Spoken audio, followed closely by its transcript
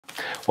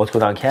What's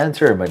going on,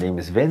 Cancer? My name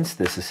is Vince.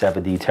 This is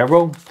 7D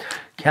Tarot.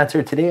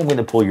 Cancer, today I'm going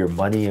to pull your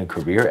money and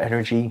career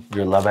energy,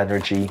 your love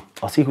energy.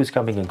 I'll see who's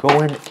coming and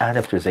going and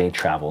if there's any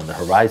travel on the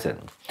horizon.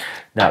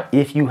 Now,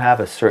 if you have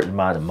a certain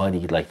amount of money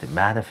you'd like to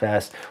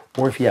manifest,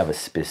 or if you have a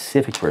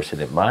specific person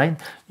in mind,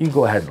 you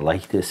go ahead and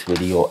like this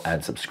video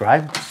and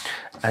subscribe.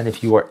 And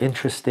if you are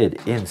interested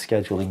in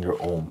scheduling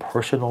your own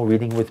personal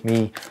reading with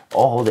me,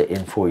 all the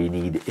info you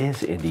need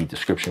is in the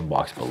description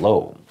box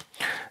below.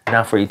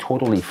 Now, for a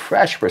totally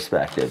fresh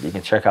perspective, you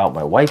can check out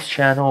my wife's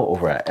channel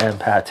over at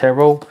Empath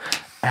Tarot,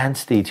 and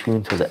stay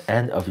tuned till the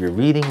end of your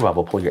reading where I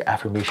will pull your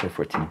affirmation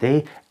for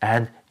today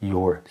and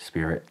your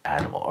spirit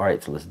animal. All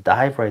right, so let's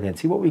dive right in,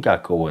 see what we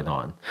got going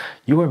on.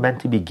 You were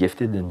meant to be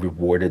gifted and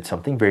rewarded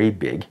something very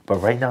big,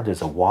 but right now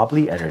there's a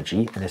wobbly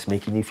energy and it's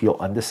making you feel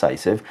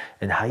undecisive,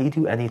 and how you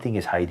do anything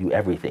is how you do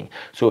everything.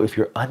 So if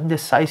you're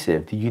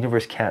undecisive, the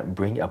universe can't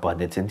bring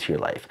abundance into your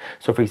life.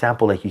 So for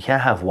example, like you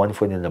can't have one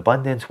foot in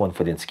abundance, one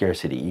foot in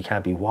scarcity. You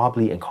can't be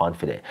wobbly and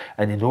confident.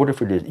 And in order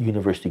for the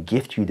universe to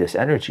gift you this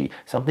energy,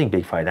 something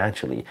big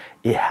financially,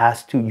 you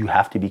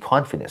have to be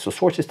confident. So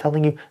source is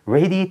telling you,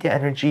 radiate the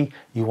energy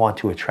you want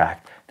to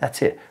attract.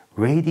 That's it.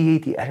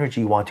 Radiate the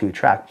energy you want to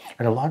attract.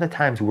 And a lot of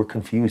times we're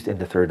confused in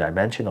the third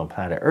dimension on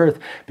planet Earth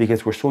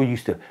because we're so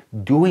used to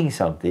doing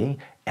something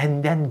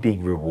and then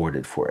being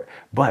rewarded for it.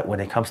 But when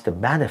it comes to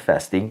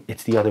manifesting,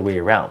 it's the other way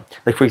around.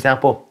 Like for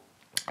example,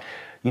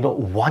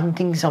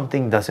 wanting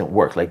something doesn't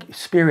work. Like,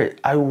 spirit,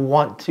 I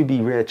want to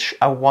be rich.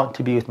 I want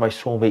to be with my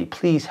soulmate.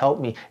 Please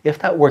help me. If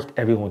that worked,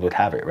 everyone would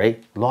have it,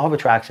 right? Law of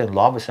attraction,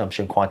 law of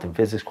assumption, quantum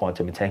physics,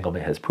 quantum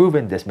entanglement has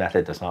proven this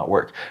method does not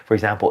work. For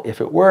example, if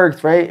it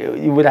worked, right,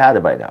 you would have had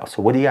it by now.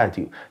 So what do you got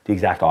to do? The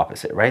exact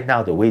opposite. Right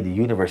now, the way the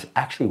universe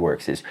actually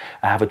works is,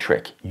 I have a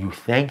trick. You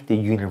thank the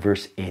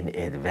universe in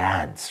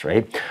advance,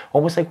 right?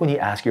 Almost like when you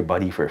ask your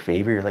buddy for a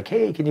favor, you're like,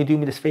 hey, can you do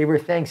me this favor?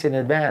 Thanks in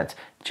advance.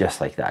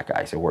 Just like that,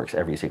 guys. It works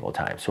every single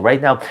time. So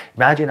right now,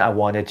 imagine I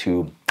wanted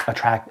to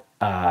attract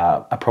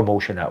a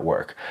promotion at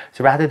work.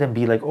 So rather than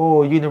be like,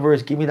 oh,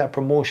 universe, give me that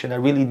promotion. I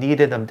really need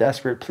it. I'm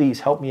desperate. Please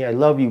help me. I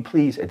love you.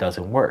 Please. It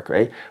doesn't work,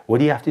 right? What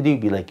do you have to do?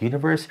 Be like,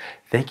 universe,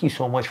 thank you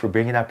so much for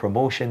bringing that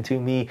promotion to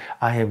me.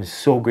 I am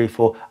so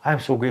grateful. I'm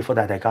so grateful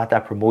that I got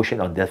that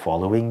promotion on the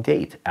following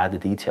date. Add the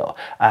detail.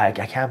 I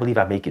can't believe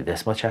I'm making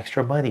this much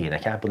extra money, and I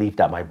can't believe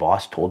that my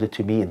boss told it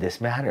to me in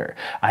this manner.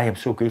 I am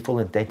so grateful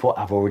and thankful.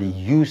 I've already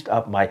used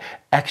up my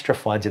extra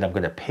funds and I'm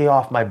going to pay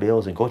off my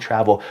bills and go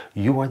travel.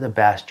 You are the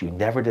best. You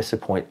never disappoint.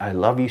 I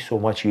love you so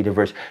much,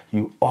 universe.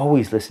 You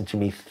always listen to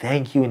me.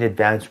 Thank you in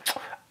advance.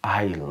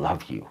 I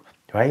love you,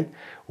 right?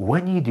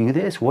 When you do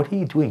this, what are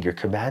you doing? You're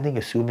commanding,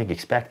 assuming,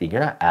 expecting.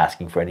 You're not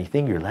asking for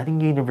anything. You're letting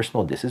the universe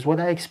know, this is what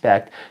I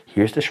expect.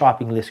 Here's the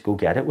shopping list. Go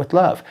get it with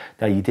love.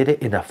 Now, you did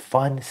it in a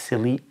fun,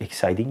 silly,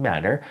 exciting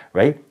manner,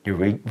 right? Your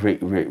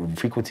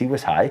frequency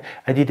was high,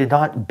 and you did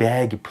not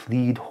beg,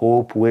 plead,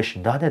 hope, wish,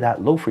 none of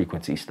that low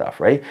frequency stuff,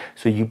 right?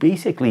 So you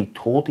basically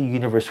told the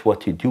universe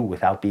what to do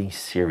without being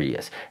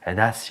serious. And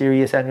that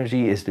serious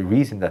energy is the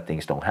reason that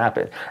things don't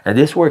happen. And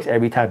this works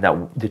every time.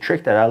 Now, the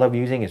trick that I love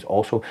using is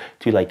also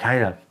to like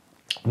kind of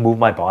move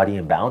my body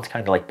and bounce,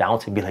 kind of like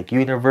bounce and be like,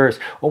 universe,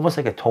 almost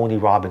like a Tony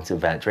Robbins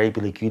event, right? Be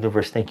like,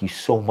 universe, thank you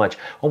so much.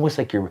 Almost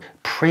like you're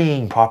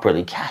praying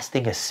properly,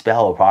 casting a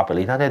spell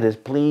properly. None of this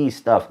please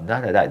stuff,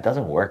 none of that. It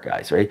doesn't work,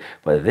 guys, right?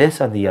 But this,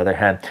 on the other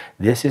hand,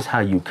 this is how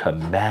you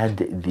command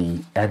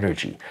the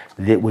energy.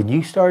 That when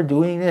you start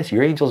doing this,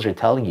 your angels are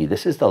telling you,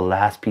 this is the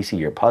last piece of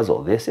your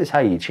puzzle. This is how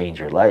you change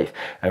your life.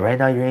 And right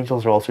now, your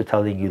angels are also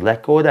telling you,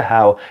 let go of the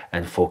how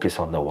and focus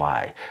on the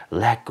why.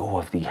 Let go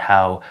of the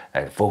how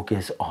and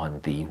focus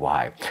on the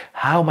why.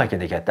 How am I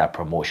going to get that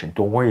promotion?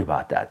 Don't worry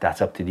about that.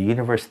 That's up to the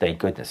universe. Thank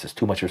goodness. It's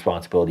too much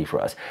responsibility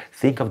for us.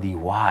 Think of the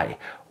why.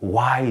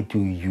 Why do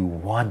you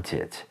want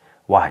it?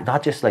 Why?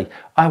 Not just like,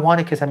 I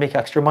want it because I make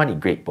extra money.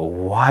 Great. But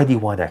why do you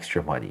want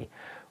extra money?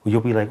 Well,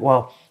 you'll be like,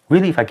 well,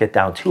 really, if I get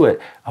down to it,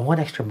 I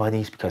want extra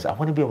monies because I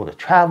want to be able to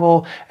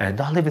travel and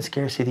not live in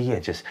scarcity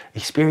and just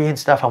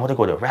experience stuff. I want to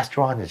go to a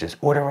restaurant and just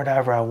order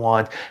whatever I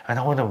want. And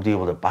I want to be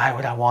able to buy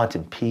what I want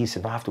in peace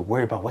and not have to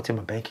worry about what's in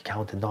my bank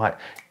account and not.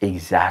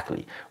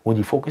 Exactly. When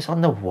you focus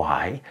on the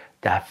why,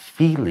 that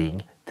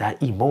feeling,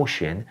 that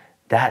emotion,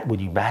 that when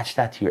you match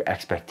that to your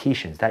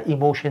expectations, that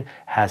emotion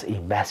has a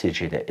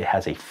message in it. It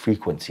has a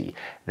frequency.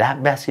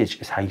 That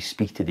message is how you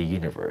speak to the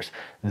universe.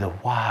 The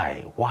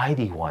why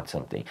do you want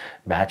something?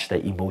 Match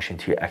that emotion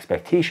to your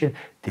expectation,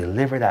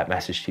 deliver that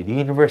message to the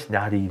universe.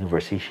 Now the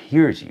universe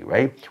hears you,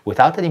 right?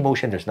 Without that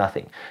emotion, there's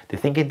nothing. The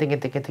thinking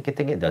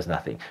does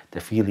nothing.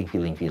 The feeling,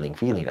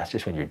 that's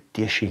just when you're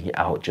dishing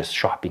out just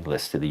shopping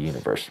lists to the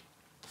universe.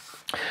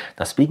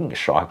 Now, speaking of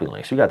shopping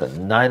links, you got the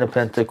Nine of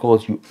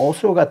Pentacles. You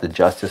also got the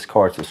Justice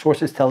cards. The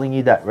source is telling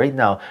you that right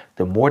now,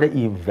 the more that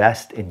you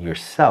invest in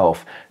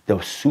yourself, the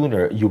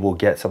sooner you will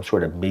get some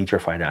sort of major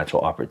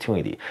financial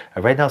opportunity.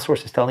 And right now,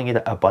 source is telling you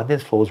that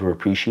abundance flows where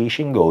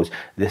appreciation goes.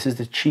 This is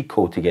the cheat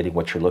code to getting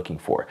what you're looking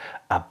for.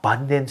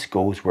 Abundance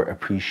goes where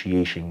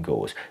appreciation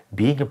goes.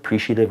 Being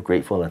appreciative,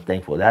 grateful, and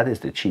thankful. That is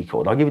the cheat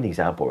code. I'll give you an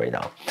example right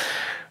now.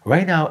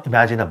 Right now,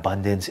 imagine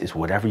abundance is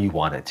whatever you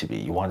want it to be.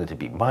 You want it to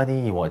be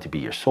money, you want it to be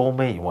your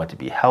soulmate, you want it to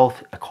be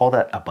health. I call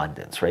that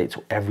abundance, right?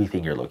 So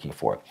everything you're looking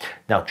for.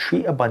 Now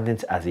treat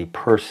abundance as a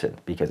person,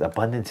 because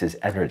abundance is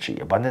energy.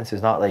 Abundance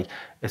is not like,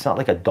 it's not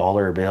like a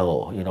dollar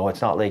bill, you know,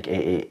 it's not like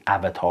a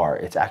avatar.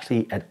 It's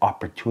actually an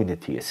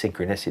opportunity, a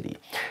synchronicity.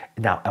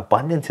 Now,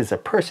 abundance is a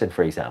person,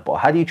 for example.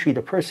 How do you treat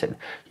a person?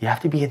 You have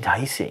to be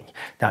enticing.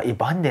 Now,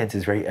 abundance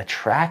is very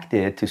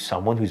attracted to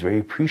someone who's very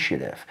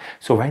appreciative.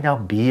 So right now,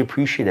 be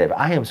appreciative.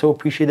 I am so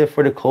appreciative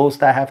for the clothes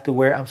that I have to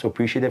wear. I'm so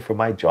appreciative for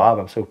my job.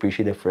 I'm so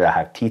appreciative for I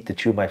have teeth to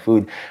chew my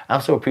food.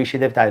 I'm so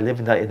appreciative that I live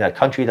in a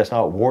country that's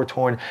not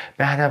war-torn.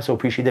 Man, I'm so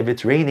appreciative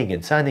it's raining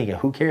and sunny, and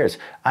who cares?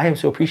 I am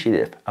so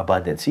appreciative.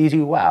 Abundance sees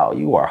you. Wow,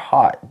 you are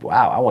hot.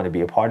 Wow, I want to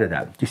be a part of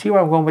that. Do you see where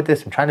I'm going with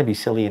this? I'm trying to be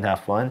silly and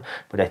have fun,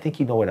 but I think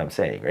you know what I'm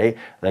saying, right?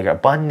 Like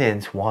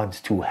abundance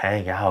wants to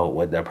hang out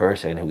with the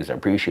person who's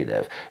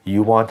appreciative.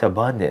 You want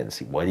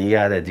abundance. What do you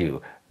gotta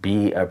do?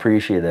 Be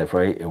appreciative,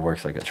 right? It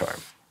works like a charm.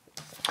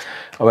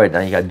 All right, now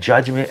you got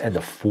Judgment and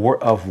the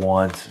Four of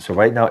Wands. So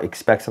right now,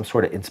 expect some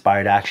sort of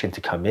inspired action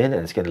to come in,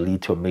 and it's going to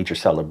lead to a major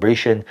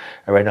celebration.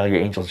 And right now, your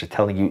angels are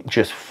telling you,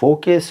 just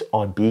focus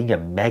on being a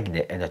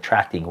magnet and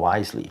attracting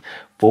wisely.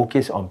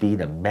 Focus on being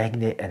a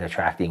magnet and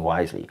attracting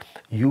wisely.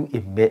 You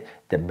emit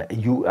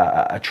you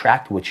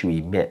attract what you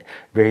emit.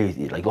 Very,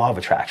 like law of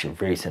attraction,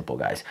 very simple,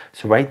 guys.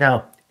 So right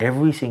now,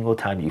 every single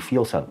time you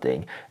feel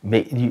something,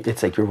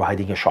 it's like you're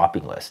writing a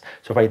shopping list.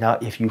 So right now,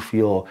 if you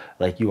feel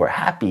like you are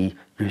happy,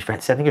 you're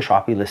sending a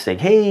shopping list saying,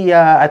 hey,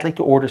 I'd like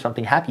to order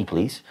something happy,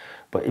 please.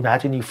 But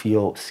imagine you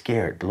feel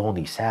scared,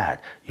 lonely, sad.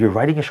 You're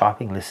writing a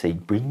shopping list saying,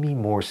 bring me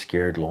more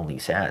scared, lonely,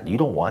 sad. You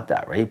don't want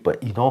that, right?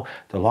 But you know,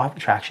 the law of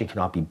attraction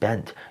cannot be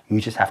bent. You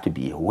just have to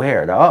be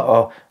aware that,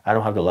 uh-oh, I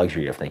don't have the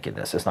luxury of thinking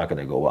this. It's not going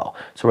to go well.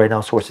 So right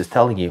now, Source is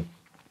telling you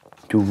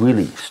to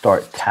really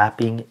start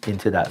tapping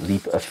into that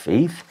leap of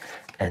faith,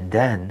 and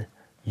then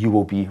you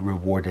will be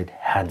rewarded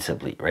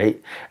handsomely,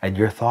 right? And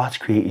your thoughts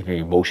create and your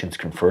emotions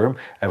confirm.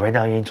 And right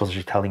now, your angels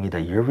are telling you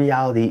that your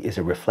reality is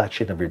a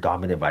reflection of your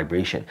dominant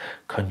vibration.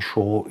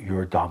 Control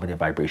your dominant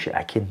vibration.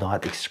 I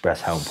cannot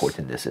express how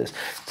important this is.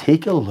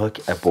 Take a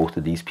look at both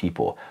of these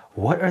people.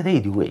 What are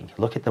they doing?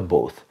 Look at them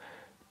both.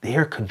 They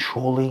are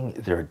controlling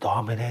their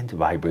dominant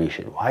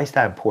vibration. Why is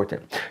that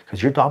important?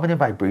 Because your dominant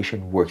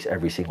vibration works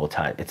every single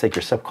time. It's like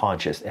your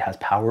subconscious. It has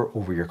power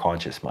over your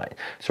conscious mind.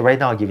 So right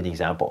now, I'll give you an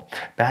example.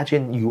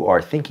 Imagine you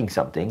are thinking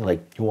something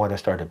like you want to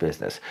start a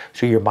business.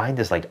 So your mind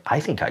is like, I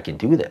think I can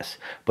do this.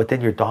 But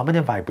then your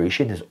dominant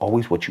vibration is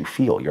always what you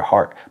feel, your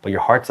heart. But your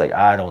heart's like,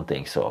 I don't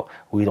think so.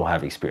 We don't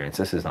have experience.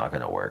 This is not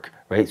going to work,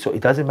 right? So it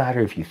doesn't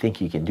matter if you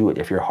think you can do it.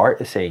 If your heart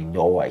is saying,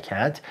 no, I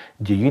can't,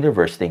 the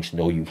universe thinks,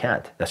 no, you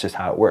can't. That's just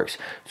how it works.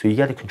 So you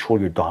got to control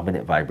your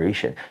dominant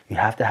vibration. You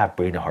have to have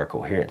brain and heart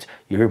coherence.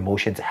 Your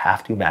emotions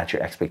have to match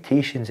your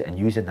expectations, and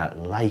using that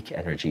like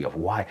energy of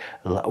why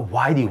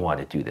do you want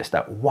to do this?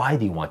 That why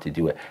do you want to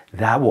do it?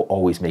 That will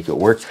always make it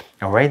work.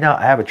 And right now,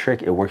 I have a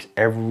trick. It works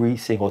every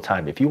single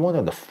time. If you want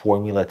to know the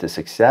formula to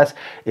success,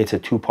 it's a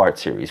two-part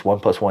series. 1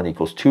 + 1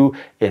 = 2.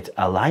 It's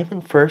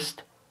alignment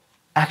first,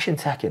 action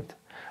second.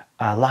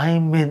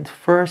 Alignment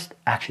first,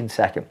 action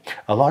second.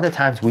 A lot of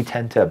times we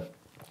tend to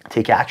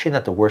take action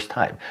at the worst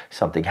time.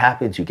 Something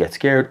happens, you get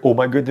scared. Oh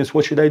my goodness,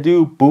 what should I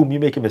do? Boom, you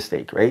make a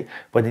mistake, right?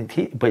 But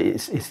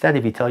instead,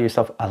 if you tell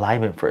yourself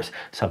alignment first,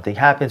 something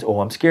happens. Oh,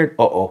 I'm scared.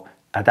 Uh-oh.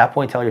 At that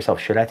point, tell yourself,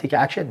 should I take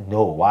action?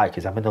 No. Why?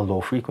 Because I'm in a low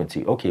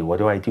frequency. Okay, what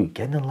do?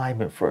 Get in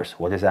alignment first.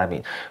 What does that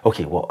mean?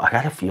 Okay, well, I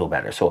got to feel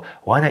better. So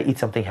why not eat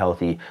something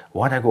healthy?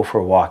 Why not go for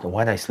a walk? And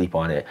why not sleep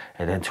on it?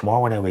 And then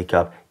tomorrow when I wake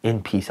up,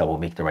 in peace, I will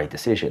make the right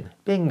decision.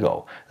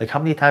 Bingo. Like, how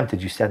many times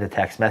did you send a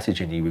text message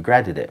and you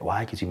regretted it?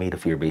 Why? Because you made a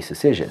fear-based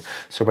decision.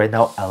 So right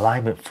now,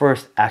 alignment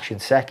first, action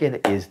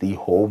second is the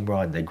home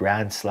run, the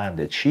grand slam,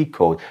 the cheat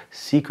code,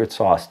 secret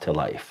sauce to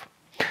life.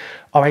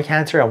 All right,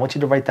 Cancer, I want you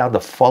to write down the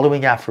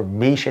following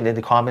affirmation in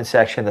the comment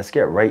section. Let's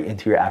get right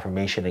into your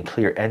affirmation and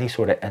clear any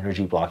sort of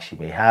energy blocks you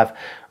may have.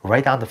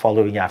 Write down the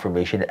following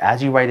affirmation.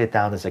 As you write it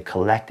down as a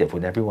collective,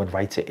 when everyone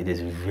writes it, it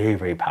is very,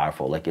 very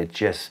powerful. Like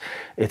it's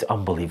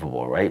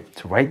unbelievable, right?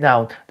 So write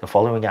down the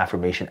following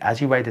affirmation. As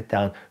you write it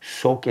down,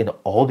 soak in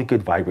all the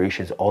good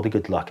vibrations, all the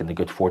good luck and the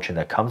good fortune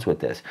that comes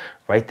with this.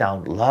 Write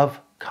down, love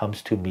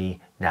comes to me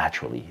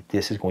naturally.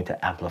 This is going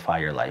to amplify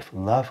your life.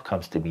 Love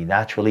comes to me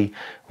naturally.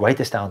 Write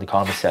this down in the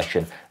comment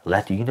section.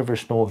 Let the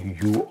universe know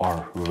you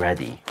are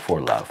ready for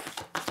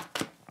love.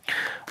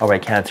 All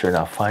right, Cancer,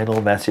 now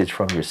final message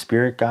from your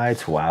spirit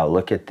guides. Wow,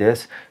 look at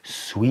this.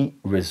 Sweet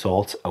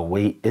results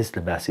await is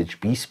the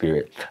message. Be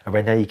spirit. And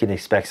right now you can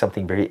expect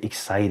something very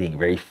exciting,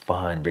 very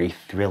fun, very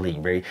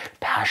thrilling, very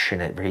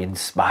passionate, very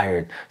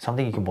inspired.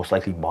 Something you can most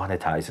likely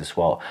monetize as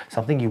well.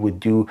 Something you would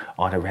do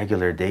on a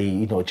regular day,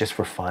 you know, just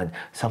for fun.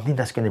 Something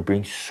that's going to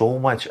bring so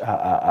much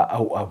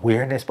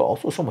awareness, but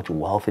also so much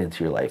wealth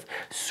into your life.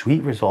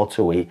 Sweet results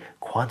await.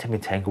 Quantum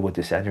entangle with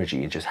this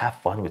energy and just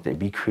have fun with it.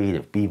 Be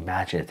creative, be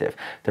imaginative.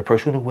 The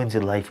person who wins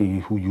in life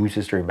who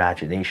uses their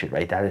imagination,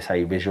 right? That is how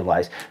you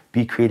visualize.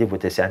 Be creative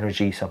with this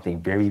energy.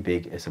 Something very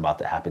big is about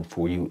to happen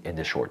for you in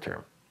the short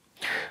term.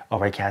 All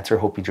right, Cancer,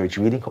 hope you enjoyed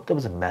your reading. Hope there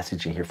was a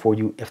message in here for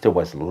you. If there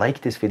was,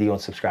 like this video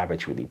and subscribe. I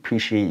truly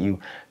appreciate you.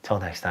 Till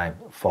next time,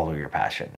 follow your passion.